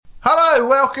Hello,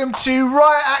 welcome to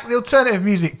Riot Act, the alternative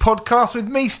music podcast with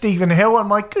me, Stephen Hill, and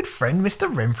my good friend,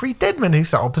 Mr. Renfrey Deadman, who's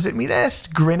sat opposite me there,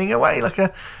 grinning away like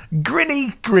a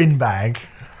grinny grin bag.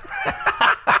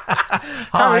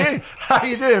 How are you? How are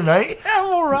you doing, mate? Yeah,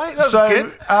 I'm all right. That's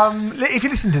good. good. If you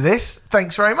listen to this,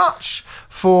 thanks very much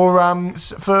for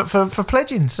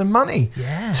pledging some money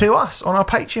to us on our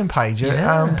Patreon page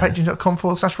at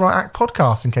patreon.com/Riot Act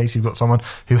podcast. In case you've got someone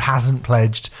who hasn't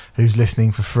pledged, who's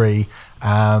listening for free.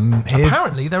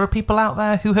 Apparently, there are people out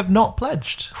there who have not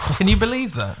pledged. Can you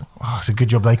believe that? Oh, it's a good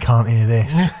job they can't hear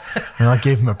this. And I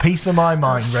give them a piece of my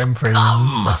mind, Renfrey.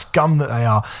 Scum that they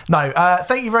are. No,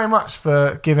 thank you very much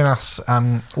for giving us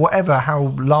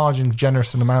how large and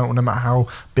generous an amount, no matter how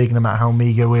big, no matter how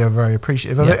meagre, we are very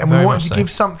appreciative of it. And we wanted to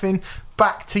give something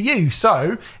back to you.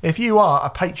 So, if you are a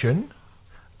patron,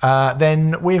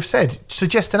 then we have said,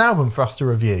 suggest an album for us to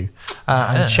review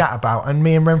and chat about. And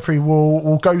me and Renfrey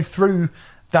will go through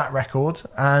that record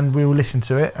and we will listen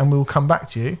to it and we will come back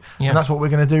to you. Yeah. And that's what we're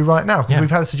going to do right now. Because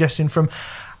we've had a suggestion from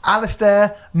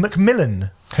Alistair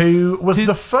McMillan, who was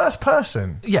the first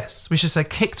person. Yes, we should say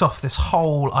kicked off this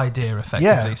whole idea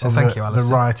effectively. So thank you, Alistair.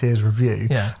 The Rioters review.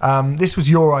 Yeah. This was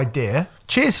your idea.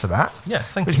 Cheers for that. Yeah,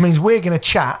 thank you. Which means we're going to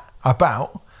chat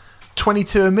about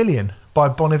 22 A Million by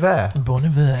Bon Iver. Bon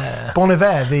Iver. Bon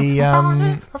Iver,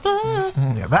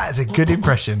 that is a good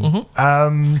impression.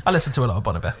 Mm-hmm. I listen to a lot of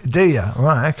Bon Iver. Do you?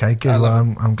 Right, okay, good.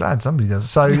 Well, I'm glad somebody does.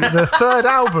 So the third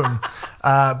album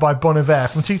by Bon Iver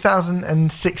from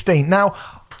 2016. Now,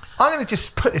 I'm going to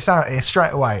just put this out here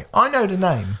straight away. I know the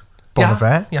name Bon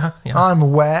Iver. Yeah. I'm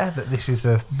aware that this is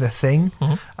the thing,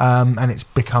 and it's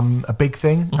become a big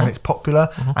thing, and it's popular,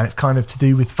 and it's kind of to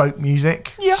do with folk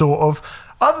music, sort of.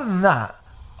 Other than that,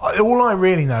 all I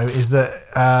really know is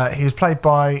that he was played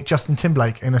by Justin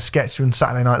Timberlake in a sketch on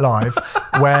Saturday Night Live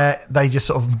where they just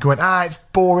sort of went, it's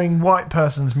boring white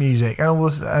person's music, and all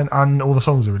the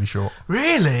songs are really short.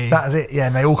 Really? That is it, yeah.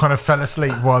 And they all kind of fell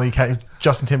asleep while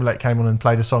Justin Timberlake came on and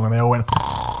played a song, and they all went,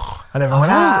 and everyone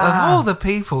went, Of all the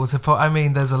people to put, I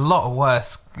mean, there's a lot of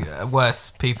worse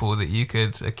people that you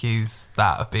could accuse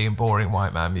that of being boring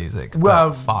white man music.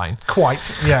 Well, fine.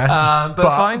 Quite, yeah.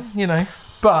 But fine, you know.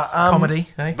 But comedy,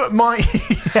 eh? But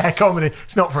comedy.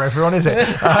 It's not for everyone, is it?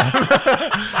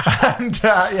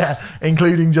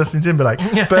 Including Justin Timberlake.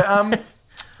 But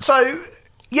so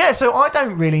I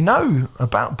don't really know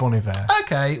about Bon Iver.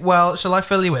 Okay, well, shall I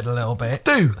fill you in a little bit?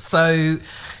 Do. So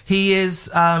he is,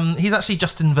 he's actually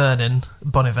Justin Vernon,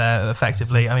 Bon Iver,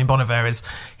 effectively. I mean, Bon Iver is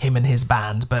him and his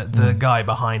band, but the guy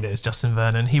behind it is Justin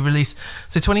Vernon. He released,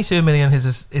 22 A Million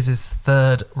is his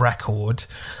third record.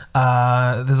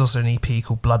 There's also an EP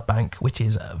called Blood Bank, which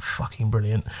is fucking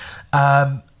brilliant.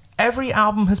 Every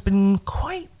album has been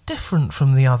quite different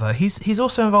from the other. He's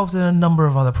also involved in a number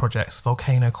of other projects,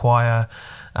 Volcano Choir.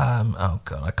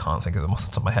 I can't think of them off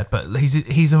the top of my head, but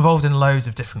he's involved in loads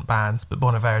of different bands. But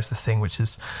Bon Iver is the thing which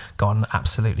has gone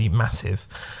absolutely massive.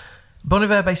 Bon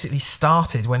Iver basically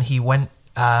started when he went.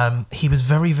 He was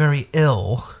very, very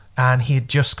ill, and he had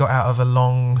just got out of a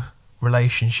long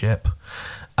relationship.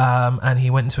 And he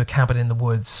went into a cabin in the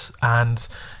woods, and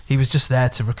he was just there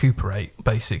to recuperate,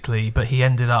 basically. But he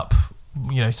ended up,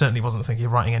 certainly wasn't thinking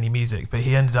of writing any music, but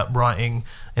he ended up writing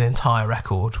an entire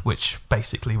record, which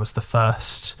basically was the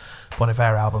first Bon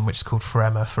Iver album, which is called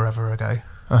Forever Ago.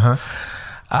 That's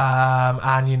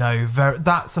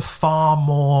a far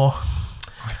more...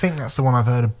 I think that's the one I've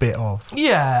heard a bit of.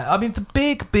 Yeah, I mean, the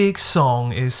big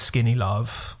song is Skinny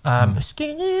Love.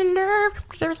 Skinny Love.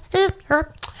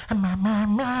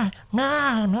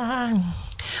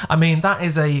 I mean, that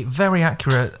is a very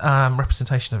accurate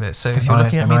representation of it. So if you're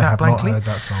looking at me that blankly, not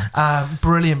heard that song.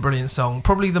 Brilliant song.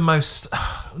 Probably the most,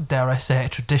 dare I say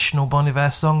it, traditional Bon Iver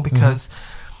song, because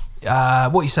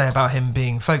what you say about him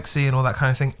being folksy and all that kind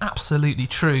of thing, absolutely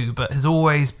true, but has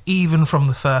always, even from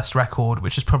the first record,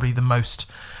 which is probably the most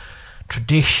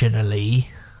traditionally,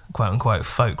 quote-unquote,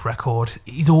 folk record,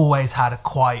 he's always had a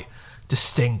quite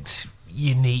distinct,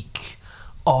 unique,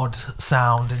 odd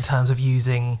sound in terms of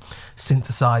using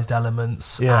synthesized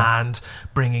elements and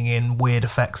bringing in weird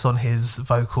effects on his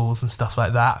vocals and stuff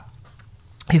like that.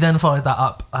 He then followed that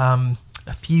up a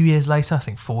few years later, I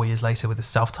think 4 years later, with his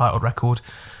self-titled record,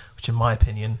 which in my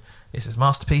opinion is his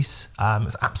masterpiece.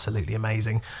 It's absolutely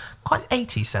amazing. Quite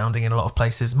 80s sounding in a lot of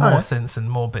places, more synths and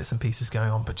more bits and pieces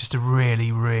going on, but just a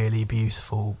really, really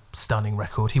beautiful, stunning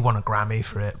record. He won a Grammy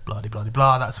for it,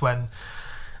 blah-de-blah-de-blah. That's when,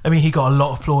 I mean, he got a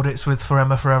lot of plaudits with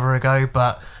Forever Ago,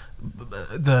 but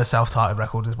the self-titled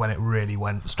record is when it really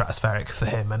went stratospheric for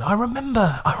him. And I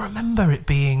remember it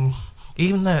being,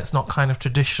 even though it's not kind of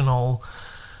traditional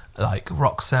like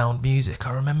rock sound music.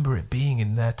 I remember it being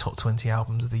in their top 20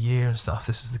 albums of the year and stuff.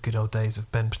 This was the good old days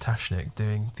of Ben Potashnik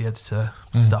doing the editor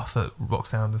stuff at Rock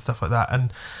Sound and stuff like that.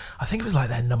 And I think it was like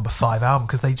their number 5 album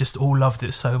because they just all loved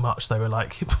it so much. They were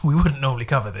like, we wouldn't normally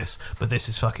cover this, but this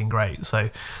is fucking great. So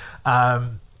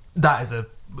that is a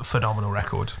phenomenal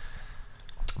record.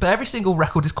 But every single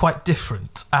record is quite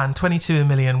different. And 22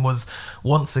 Million was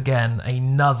once again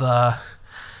another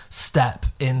step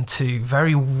into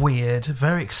very weird,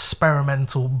 very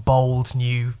experimental, bold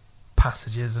new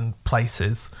passages and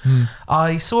places.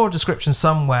 I saw a description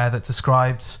somewhere that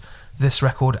described this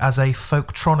record as a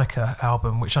folktronica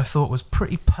album, which I thought was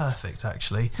pretty perfect,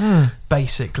 actually.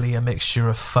 Basically a mixture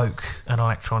of folk and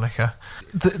electronica.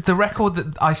 The record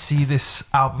that I see this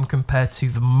album compared to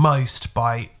the most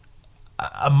by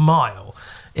a mile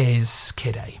is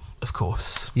Kid A, of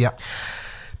course. Yeah.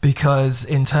 Because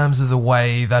in terms of the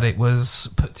way that it was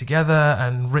put together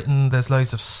and written, there's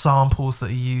loads of samples that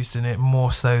are used in it,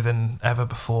 more so than ever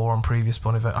before on previous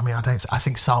Bon Iver. I mean, I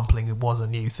think sampling was a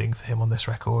new thing for him on this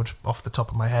record, off the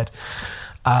top of my head.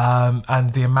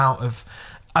 And the amount of,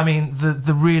 I mean,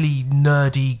 the really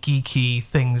nerdy, geeky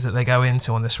things that they go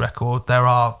into on this record,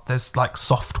 there's like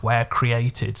software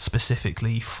created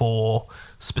specifically for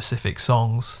specific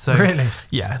songs. So really,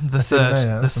 yeah, the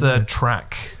third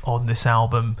track on this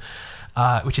album,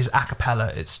 which is a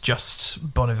cappella. It's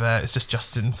just Bon Iver. It's just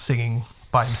Justin singing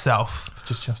by himself. It's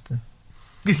just Justin.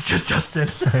 It's just Justin.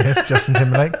 Justin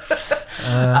Timberlake.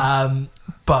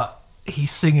 But he's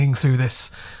singing through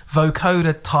this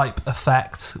vocoder type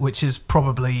effect, which is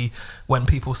probably when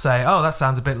people say, "Oh, that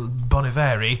sounds a bit Bon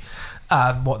Iver-y,"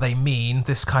 what they mean.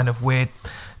 This kind of weird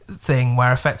thing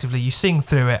where effectively you sing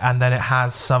through it and then it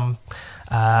has some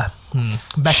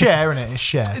share in it. It's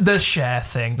share. The share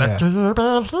thing. That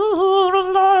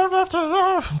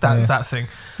thing.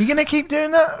 You're gonna keep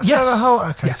doing that? Yes. For the whole?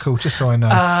 Okay, yes. Cool. Just so I know.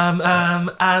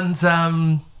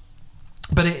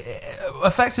 But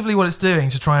effectively what it's doing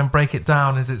to try and break it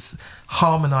down is it's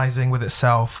harmonising with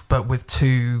itself, but with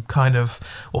 2 kind of,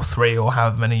 or 3 or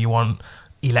however many you want,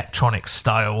 electronic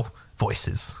style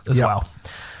voices as well.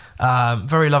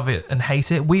 Very love it and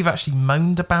hate it. We've actually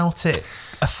moaned about it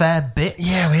a fair bit.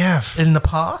 Yeah, we have. In the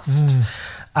past.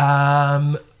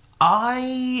 I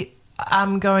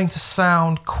am going to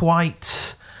sound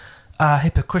quite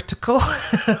hypocritical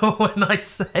when I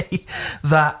say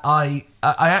that I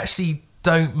actually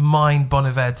don't mind Bon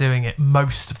Iver doing it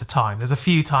most of the time. There's a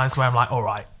few times where I'm like, all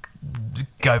right,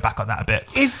 go back on that a bit.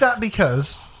 Is that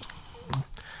because,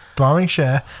 barring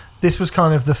Cher, this was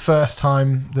kind of the first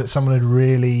time that someone had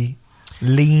really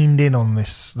leaned in on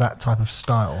that type of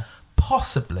style?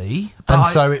 Possibly.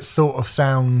 And so it sort of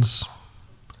sounds,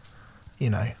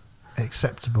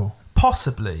 acceptable.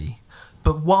 Possibly.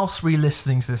 But whilst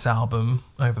re-listening to this album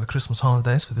over the Christmas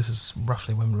holidays, for this is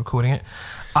roughly when we're recording it,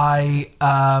 I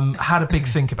had a big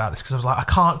think about this because I was like, I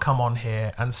can't come on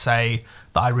here and say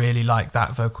that I really like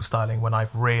that vocal styling when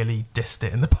I've really dissed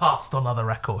it in the past on other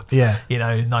records. Yeah.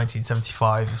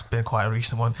 1975 has been quite a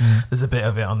recent one. There's a bit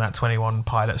of it on that 21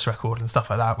 Pilots record and stuff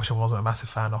like that, which I wasn't a massive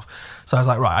fan of. So I was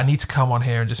like, right, I need to come on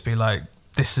here and just be like,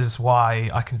 this is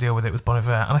why I can deal with it with Bon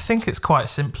Iver. And I think it's quite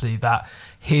simply that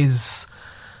his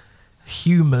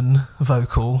human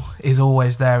vocal is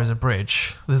always there as a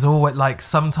bridge. There's always, like,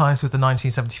 sometimes with the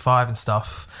 1975 and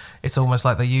stuff, it's almost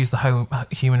like they use the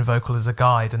human vocal as a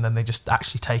guide and then they just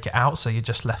actually take it out, so you're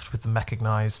just left with the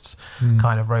mechanized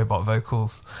kind of robot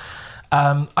vocals.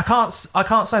 I can't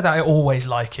say that I always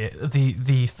like it.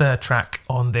 The third track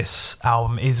on this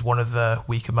album is one of the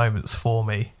weaker moments for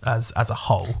me as a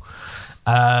whole,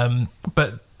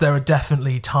 but there are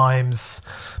definitely times,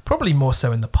 probably more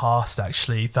so in the past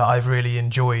actually, that I've really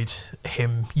enjoyed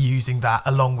him using that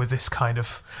along with this kind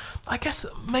of, I guess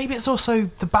maybe it's also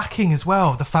the backing as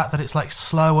well, the fact that it's like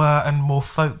slower and more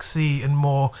folksy and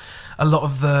more, a lot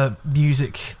of the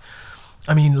music,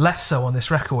 I mean less so on this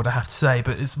record I have to say,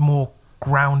 but it's more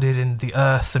grounded in the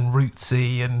earth and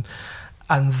rootsy and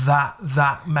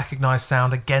that mechanized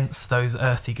sound against those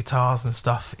earthy guitars and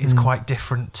stuff is quite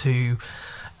different to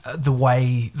the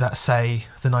way that, say,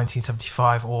 the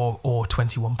 1975 or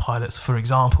 21 Pilots, for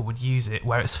example, would use it,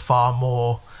 where it's far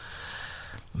more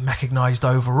mechanized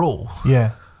overall.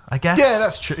 Yeah. I guess. Yeah,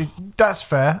 that's true. That's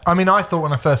fair. I mean, I thought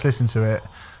when I first listened to it,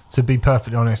 to be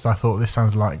perfectly honest, I thought this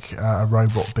sounds like a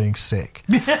robot being sick.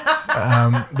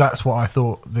 That's what I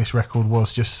thought this record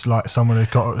was, just like someone had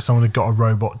got a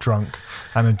robot drunk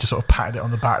and had just sort of patted it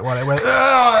on the back while it went,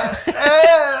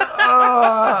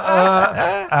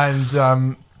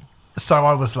 and so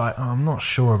I was like, oh, I'm not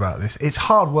sure about this. It's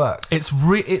hard work. It's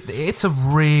a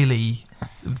really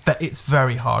it's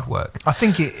very hard work. I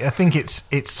think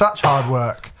it's such hard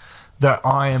work that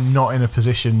I am not in a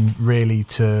position really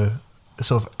to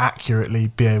sort of accurately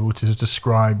be able to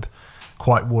describe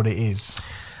quite what it is.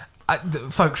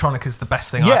 Folktronic is the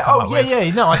best thing I've come up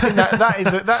with. No, I think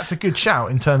that's a good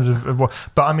shout in terms of what.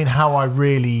 But I mean, how I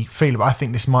really feel about. I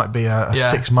think this might be a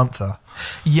 6-monther.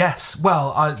 Yes,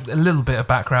 well, a little bit of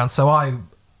background. So I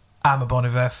am a Bon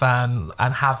Iver fan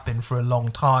and have been for a long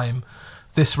time.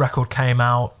 This record came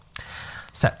out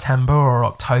September or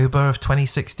October of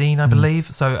 2016, I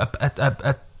believe. So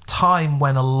a time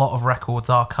when a lot of records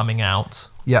are coming out.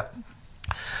 Yeah.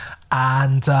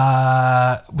 And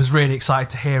was really excited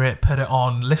to hear it, put it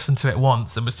on, listened to it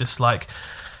once, and was just like,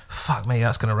 fuck me,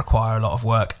 that's going to require a lot of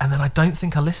work. And then I don't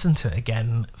think I listened to it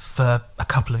again for a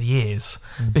couple of years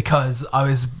because I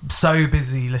was so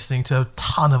busy listening to a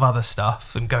ton of other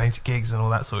stuff and going to gigs and all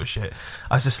that sort of shit.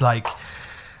 I was just like,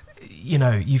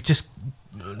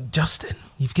 Justin,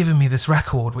 you've given me this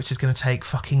record which is going to take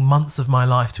fucking months of my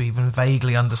life to even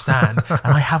vaguely understand, and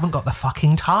I haven't got the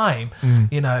fucking time,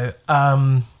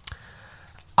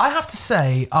 I have to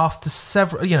say, after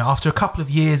a couple of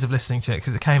years of listening to it,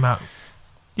 because it came out...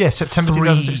 Yeah, September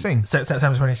 2016.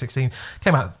 September 2016.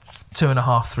 Came out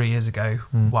 2.5-3 years ago,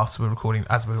 as we were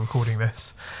recording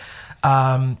this.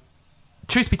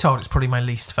 Truth be told, it's probably my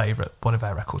least favourite Bon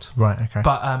Iver record. Right, okay.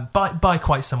 But by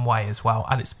quite some way as well,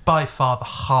 and it's by far the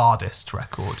hardest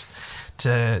record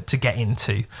to get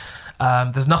into.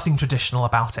 There's nothing traditional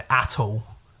about it at all.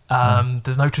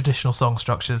 There's no traditional song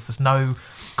structures. There's no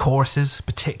choruses,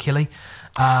 particularly.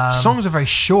 Songs are very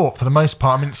short for the most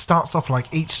part. I mean, it starts off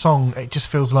like each song, it just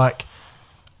feels like,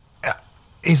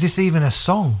 is this even a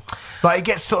song? Like, it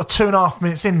gets sort of 2.5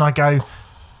 minutes in and I go,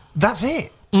 that's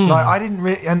it. Like, I didn't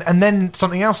really... And then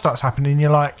something else starts happening and you're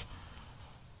like,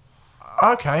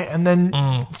 okay. And then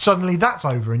suddenly that's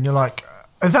over and you're like...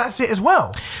 that's it as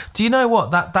well. Do you know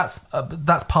what? That's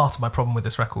part of my problem with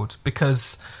this record,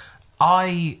 because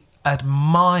I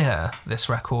admire this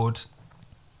record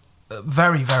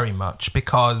very, very much,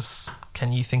 because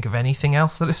can you think of anything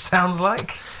else that it sounds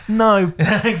like? No.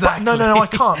 Exactly. No, I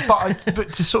can't.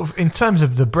 But to sort of, in terms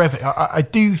of the brevity, I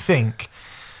do think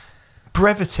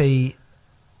brevity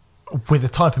with a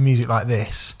type of music like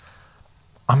this,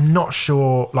 I'm not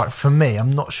sure, like for me,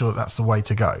 I'm not sure that's the way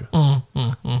to go.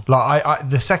 Like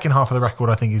the second half of the record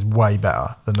I think is way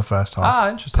better than the first half,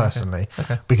 interesting. personally.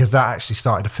 Okay. Because that actually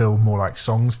started to feel more like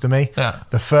songs to me. Yeah.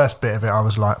 The first bit of it I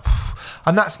was like,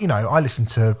 and that's, I listen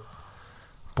to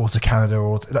Boards of Canada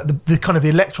or the kind of the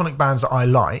electronic bands that I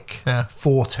like,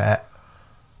 Fortet,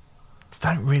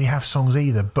 don't really have songs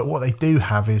either, but what they do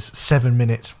have is 7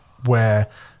 minutes where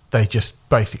they just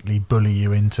basically bully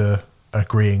you into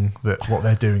agreeing that what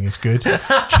they're doing is good. Do you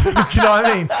know what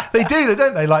I mean? They do,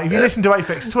 don't they? Like, if you listen to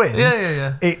Aphex Twin,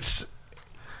 it's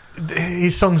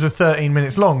his songs are 13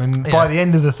 minutes long, and by the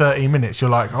end of the 13 minutes, you're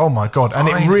like, oh my god! And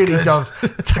it really does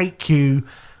take you.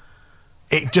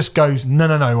 It just goes, no,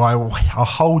 I'll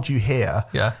hold you here,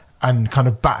 and kind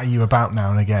of batter you about now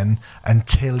and again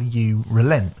until you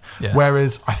relent. Yeah.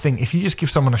 Whereas I think if you just give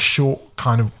someone a short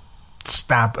kind of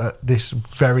stab at this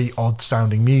very odd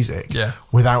sounding music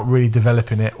without really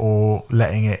developing it or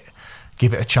letting it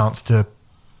give it a chance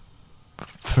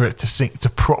for it to sink, to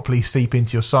properly seep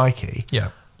into your psyche,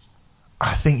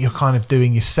 I think you're kind of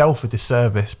doing yourself a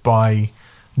disservice by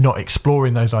not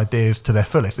exploring those ideas to their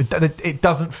fullest. It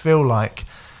doesn't feel like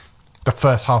the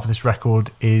first half of this record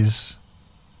is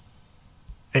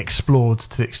explored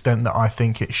to the extent that I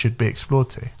think it should be explored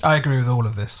to. I agree with all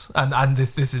of this, and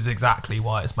this is exactly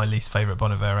why it's my least favourite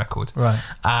Bon Iver record. Right.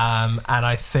 And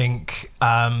I think,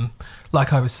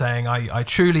 like I was saying, I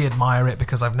truly admire it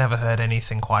because I've never heard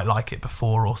anything quite like it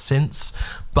before or since.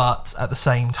 But at the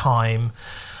same time,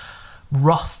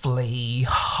 roughly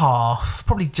half,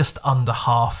 probably just under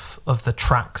half of the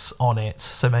tracks on it,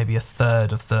 so maybe a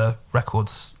third of the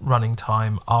record's running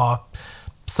time, are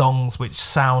songs which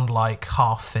sound like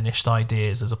half-finished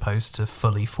ideas as opposed to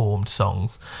fully formed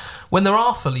songs. When there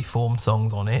are fully formed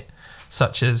songs on it,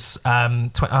 such as,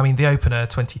 the opener,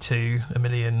 22 A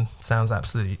Million, sounds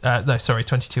absolutely...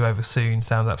 22 Over Soon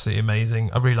sounds absolutely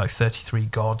amazing. I really like 33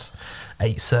 God,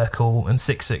 8 Circle, and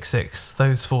 666.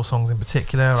 Those 4 songs in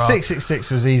particular are...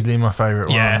 666 was easily my favourite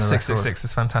one. Yeah, 666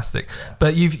 is fantastic.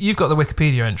 But you've got the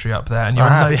Wikipedia entry up there, and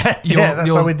that's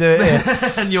how we do it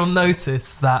here. And you'll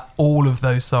notice that all of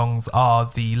those songs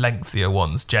are the lengthier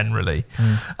ones generally,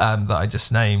 that I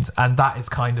just named, and that is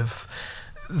kind of...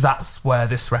 That's where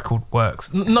this record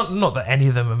works. Not that any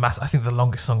of them are massive. I think the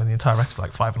longest song in the entire record is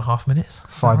like 5.5 minutes.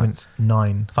 5 minutes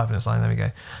 9. 5 minutes 9. There we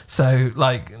go. So,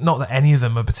 like, not that any of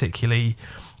them are particularly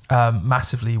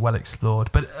massively well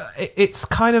explored. But it's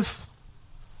kind of,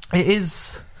 it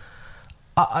is,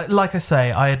 like I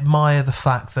say, I admire the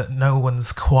fact that no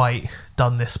one's quite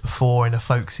done this before in a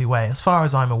folksy way, as far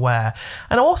as I'm aware.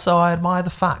 And also I admire the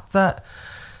fact that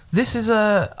this is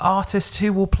a artist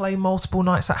who will play multiple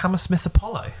nights at Hammersmith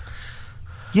Apollo.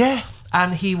 Yeah.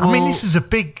 And he will... I mean, this is a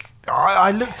big...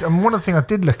 I looked, and one of the things I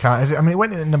did look at is, I mean, it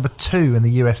went in at number 2 in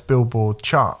the US Billboard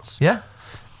charts. Yeah.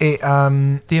 It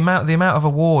the amount of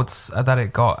awards that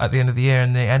it got at the end of the year,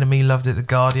 and the Enemy loved it, the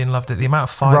Guardian loved it, the amount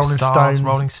of 5 stars,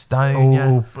 Rolling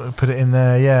Stone, put it in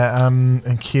there,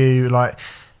 and Q, like,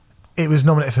 it was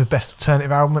nominated for the Best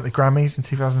Alternative Album at the Grammys in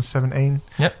 2017.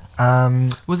 Yep.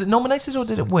 Was it nominated or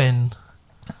did it win?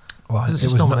 Well, it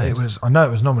was nominated. I know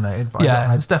it was nominated, but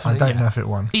it's definitely, I don't know if it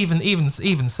won.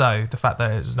 Even so, the fact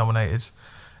that it was nominated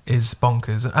is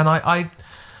bonkers. And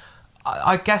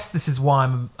I guess this is why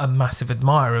I'm a massive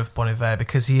admirer of Bon Iver,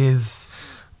 because he is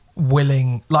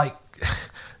willing, like,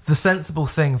 the sensible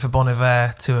thing for Bon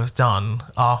Iver to have done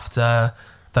after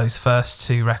those first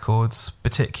 2 records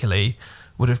particularly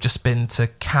would have just been to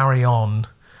carry on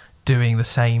doing the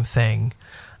same thing.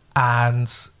 And,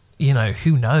 you know,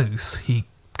 who knows, he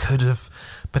could have...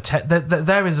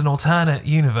 There is an alternate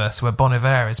universe where Bon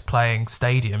Iver is playing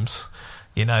stadiums,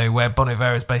 you know, where Bon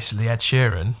Iver is basically Ed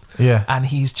Sheeran. Yeah. And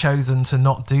he's chosen to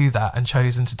not do that and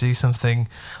chosen to do something...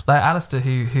 Like Alistair,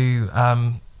 who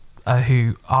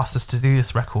asked us to do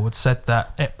this record, said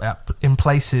that in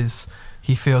places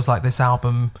he feels like this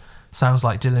album sounds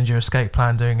like Dillinger Escape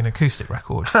Plan doing an acoustic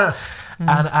record. And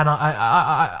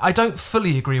I don't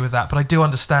fully agree with that, but I do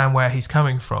understand where he's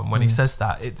coming from when he says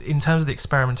that. In terms of the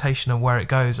experimentation and where it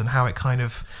goes and how it kind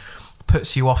of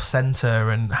puts you off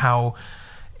centre and how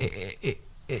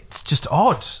it's just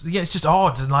odd. Yeah, it's just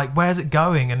odd. And like, where's it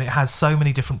going? And it has so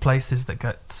many different places that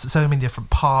get so many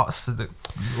different parts that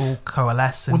all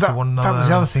coalesce into one another. That was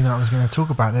the other thing that I was going to talk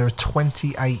about. There are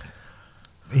 28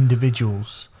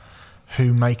 individuals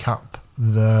who make up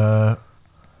the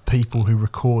people who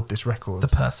record this record. The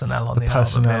personnel on the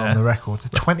personnel album, on the record.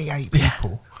 28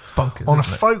 people. It's bonkers, on a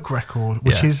isn't it? folk record,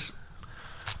 which is...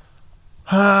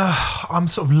 I'm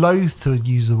sort of loath to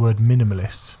use the word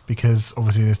minimalist because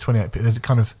obviously there's 28 people. There's a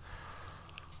kind of...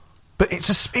 But it's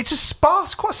a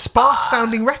quite a sparse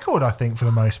sounding record, I think, for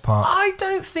the most part. I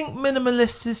don't think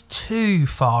minimalist is too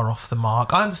far off the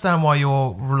mark. I understand why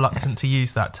you're reluctant to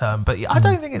use that term, but I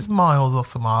don't think it's miles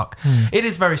off the mark. It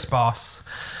is very sparse.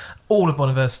 All of Bon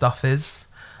Iver's stuff is.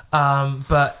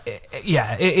 But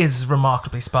it is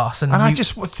remarkably sparse. And I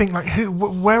just think, like,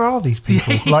 where are these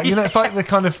people? Like, you know, it's like the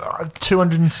kind of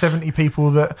 270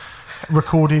 people that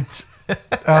recorded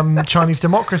Chinese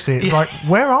Democracy. It's like,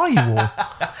 where are you all?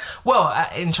 Well,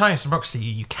 in Chinese Democracy,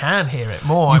 you can hear it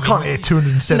more. You can't hear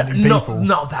 270 people.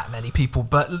 Not that many people,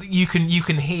 but you can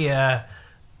hear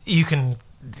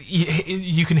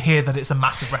that it's a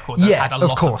massive record that's had a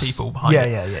lot of people behind it.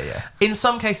 Yeah. In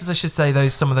some cases, I should say,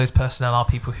 some of those personnel are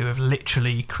people who have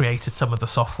literally created some of the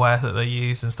software that they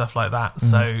use and stuff like that.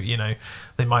 So, you know,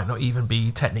 they might not even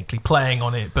be technically playing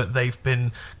on it, but they've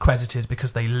been credited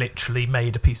because they literally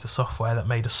made a piece of software that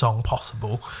made a song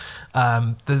possible.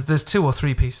 There's 2 or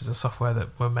 3 pieces of software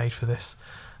that were made for this.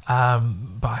 But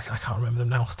I can't remember them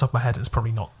now off the top of my head. It's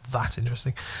probably not that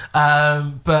interesting.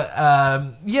 There's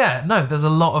a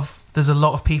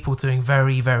lot of people doing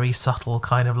very, very subtle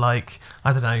kind of, like,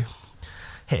 I don't know,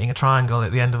 hitting a triangle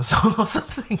at the end of a song or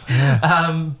something. Yeah.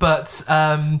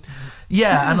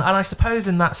 And I suppose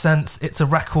in that sense it's a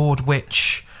record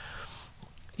which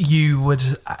you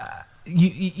would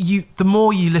the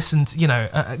more you listen to, you know,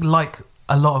 like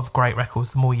a lot of great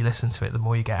records, the more you listen to it, the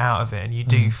more you get out of it, and you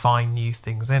do find new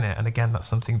things in it. And again, that's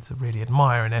something to really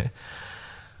admire in it.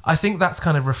 I think that's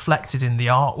kind of reflected in the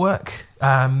artwork.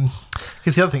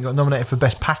 Because the other thing got nominated for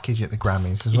Best Package at the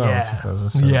Grammys as well.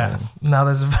 Yeah. Now,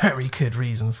 there's a very good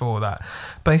reason for that.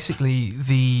 Basically,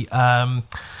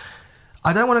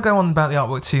 I don't want to go on about the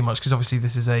artwork too much because obviously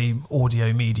this is a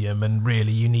audio medium and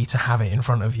really you need to have it in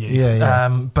front of you.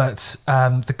 But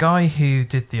the guy who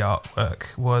did the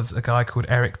artwork was a guy called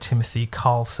Eric Timothy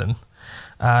Carlson.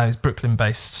 He's a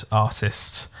Brooklyn-based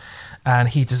artist, and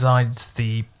he designed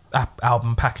the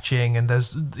album packaging, and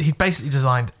he basically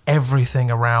designed everything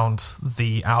around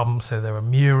the album. So there were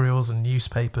murals and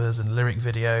newspapers and lyric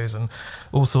videos and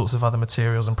all sorts of other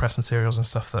materials and press materials and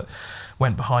stuff that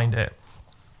went behind it.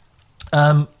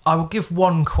 I will give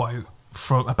one quote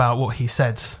about what he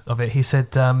said of it. He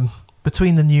said,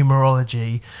 between the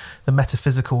numerology, the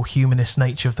metaphysical humanist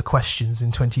nature of the questions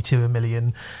in 22 a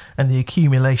million, and the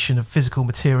accumulation of physical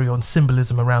material and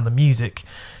symbolism around the music,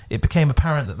 it became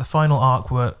apparent that the final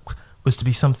artwork was to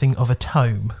be something of a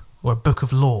tome, or a book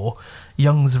of lore,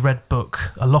 Young's Red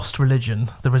Book, A Lost Religion,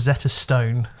 The Rosetta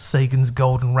Stone, Sagan's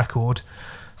Golden Record,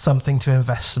 something to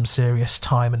invest some serious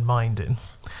time and mind in.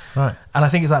 Right. And I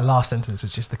think it's that last sentence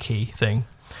which is the key thing.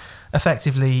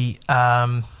 Effectively,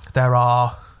 there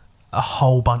are a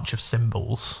whole bunch of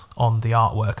symbols on the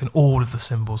artwork, and all of the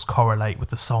symbols correlate with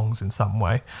the songs in some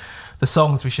way. The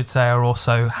songs, we should say, are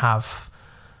also have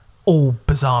all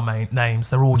bizarre names.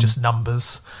 They're all just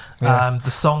numbers. Yeah.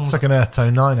 The songs... It's like an Earth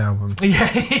Tone 9 album.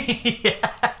 Yeah.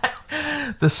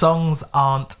 The songs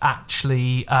aren't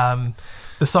actually...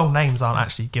 the song names aren't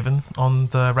actually given on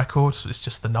the record. It's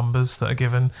just the numbers that are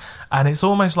given. And it's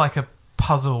almost like a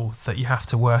puzzle that you have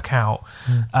to work out.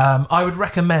 I would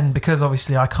recommend, because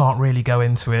obviously I can't really go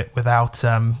into it without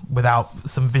some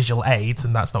visual aids,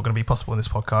 and that's not going to be possible in this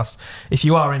podcast. If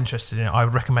you are interested in it, I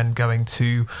would recommend going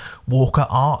to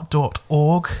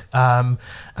walkerart.org and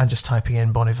just typing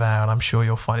in Bon Iver, and I'm sure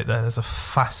you'll find it there. There's a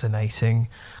fascinating,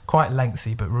 quite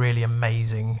lengthy but really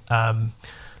amazing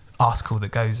article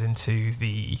that goes into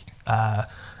the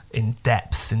in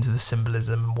depth into the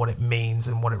symbolism and what it means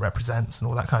and what it represents and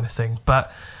all that kind of thing. But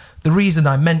the reason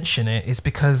I mention it is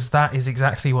because that is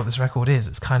exactly what this record is.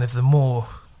 It's kind of the more,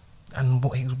 and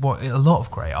what a lot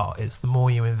of great art is, the more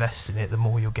you invest in it, the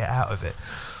more you'll get out of it.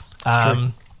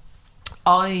 I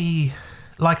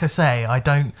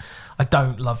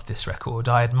don't love this record.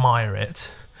 I admire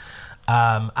it.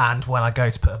 And when I go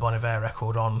to put a Bon Iver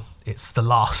record on, it's the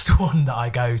last one that I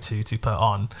go to put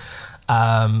on.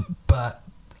 But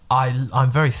I'm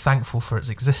very thankful for its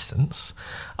existence.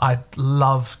 I'd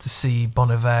love to see Bon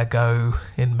Iver go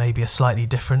in maybe a slightly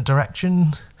different direction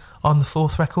on the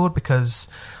fourth record, because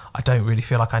I don't really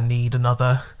feel like I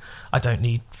don't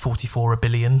need 44 a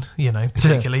billion,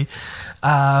 particularly.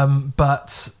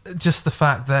 But just the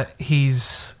fact that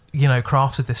he's,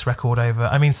 crafted this record over,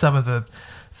 I mean, some of the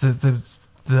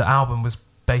album was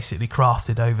basically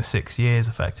crafted over 6 years,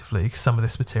 effectively. Some of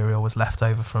this material was left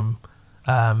over from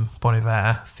Bon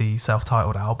Iver, the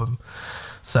self-titled album.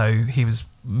 So he was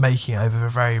making it over a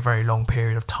very, very long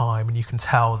period of time, and you can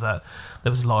tell that there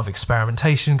was a lot of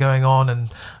experimentation going on,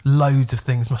 and loads of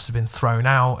things must have been thrown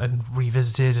out and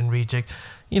revisited and rejigged.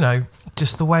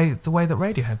 Just the way that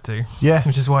Radiohead do. Yeah.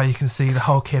 Which is why you can see the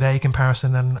whole Kid A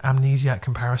comparison and Amnesiac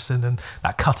comparison, and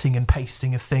that cutting and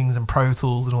pasting of things and Pro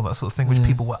Tools and all that sort of thing, which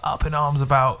people were up in arms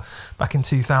about back in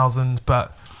 2000.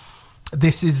 But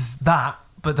this is that,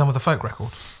 but done with a folk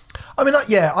record. I mean,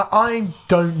 I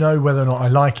don't know whether or not I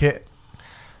like it.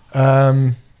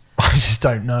 I just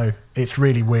don't know. It's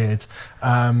really weird.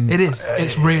 It is.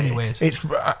 It's really weird.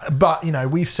 But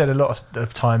we've said a lot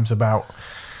of times about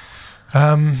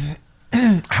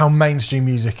how mainstream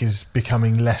music is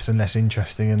becoming less and less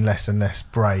interesting and less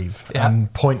brave,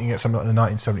 and pointing at something like the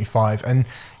 1975. And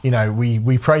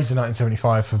we praise the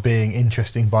 1975 for being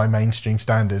interesting by mainstream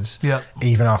standards,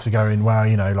 even after going, well,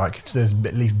 there's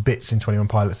at least bits in 21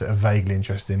 Pilots that are vaguely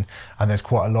interesting, and there's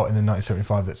quite a lot in the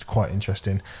 1975 that's quite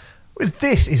interesting. Whereas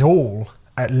this is all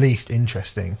at least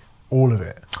interesting, all of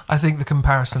it. I think the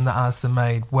comparison that Asda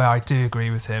made, where I do agree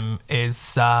with him,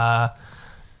 is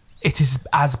it is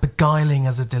as beguiling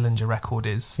as a Dillinger record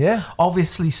is. Yeah.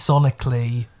 Obviously,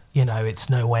 sonically, it's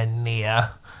nowhere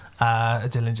near a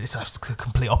Dillinger. It's a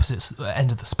complete opposite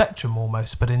end of the spectrum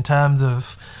almost. But in terms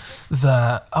of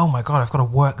oh my God, I've got to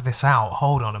work this out.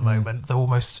 Hold on a moment. The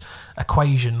almost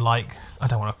equation, I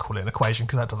don't want to call it an equation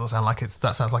because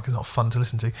that sounds like it's not fun to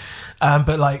listen to.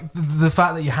 But the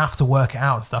fact that you have to work it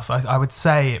out and stuff, I would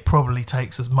say it probably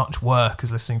takes as much work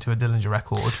as listening to a Dillinger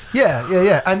record.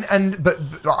 Yeah. But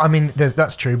I mean,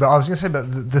 that's true. But I was going to say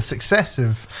about the success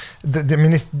of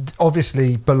this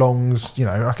obviously belongs,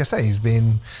 like I say, he's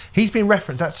been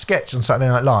referenced. That sketch on Saturday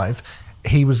Night Live,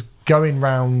 he was going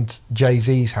round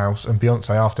Jay-Z's house and Beyonce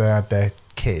after they had their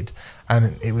kid,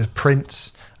 and it was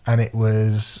Prince, and it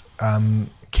was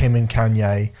Kim and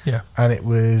Kanye, and it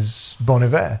was Bon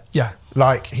Iver. Yeah,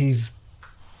 he's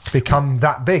become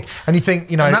that big, and you think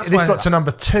this got to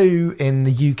number 2 in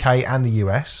the UK and the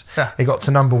US. Yeah. It got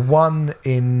to number 1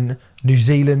 in New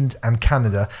Zealand and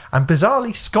Canada, and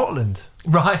bizarrely Scotland.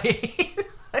 Right.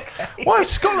 Okay. Why has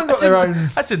Scotland got their own?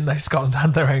 I didn't know Scotland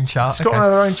had their own chart. Scotland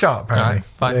had their own chart, apparently.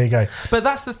 Right, there you go. But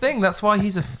that's the thing. That's why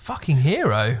he's a fucking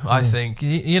hero, I think.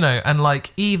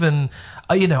 And even...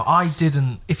 I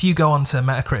didn't... If you go onto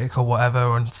Metacritic or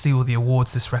whatever and see all the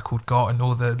awards this record got and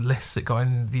all the lists it got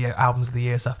in the albums of the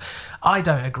year stuff, I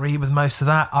don't agree with most of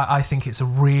that. I think it's a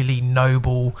really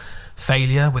noble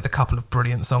failure with a couple of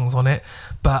brilliant songs on it,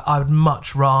 but I would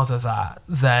much rather that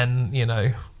than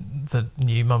the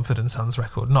new Mumford and Sons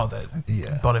record. Not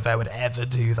that Bon Iver would ever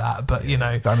do that, but you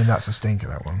know, I mean, that's a stinker,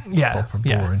 that one. Yeah, Proper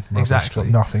boring. yeah, exactly.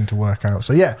 Got nothing to work out.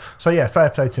 So yeah, fair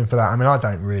play to him for that. I mean, I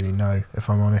don't really know, if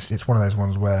I'm honest. It's one of those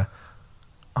ones where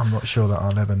I'm not sure that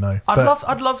I'll ever know.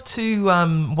 I'd love to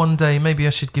one day. Maybe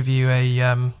I should give you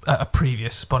a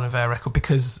previous Bon Iver record,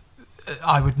 because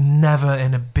I would never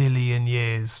in a billion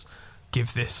years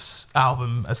give this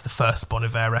album as the first Bon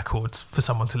Iver record for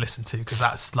someone to listen to, because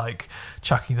that's like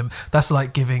chucking them. That's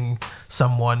like giving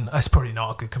someone. It's probably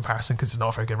not a good comparison because it's not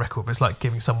a very good record, but it's like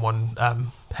giving someone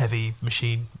heavy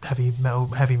machine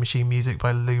music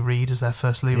by Lou Reed as their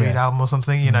first Lou Reed album or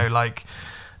something. You know, like,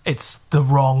 it's the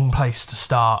wrong place to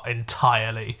start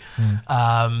entirely.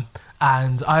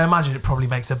 And I imagine it probably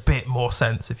makes a bit more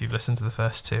sense if you've listened to the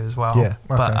first two as well. Yeah,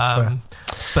 okay,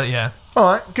 but yeah. All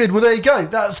right, good. Well, there you go.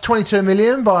 That's 22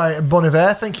 Million by Bon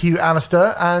Iver. Thank you,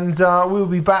 Alistair. And we'll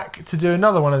be back to do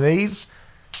another one of these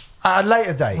at a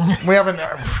later date. We haven't...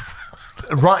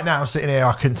 right now, sitting here,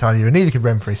 I couldn't tell you, and neither could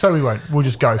Renfrey, so we won't. We'll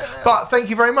just go. But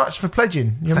thank you very much for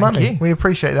pledging your money. We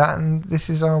appreciate that, and this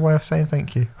is our way of saying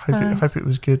thank you. Hope it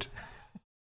was good.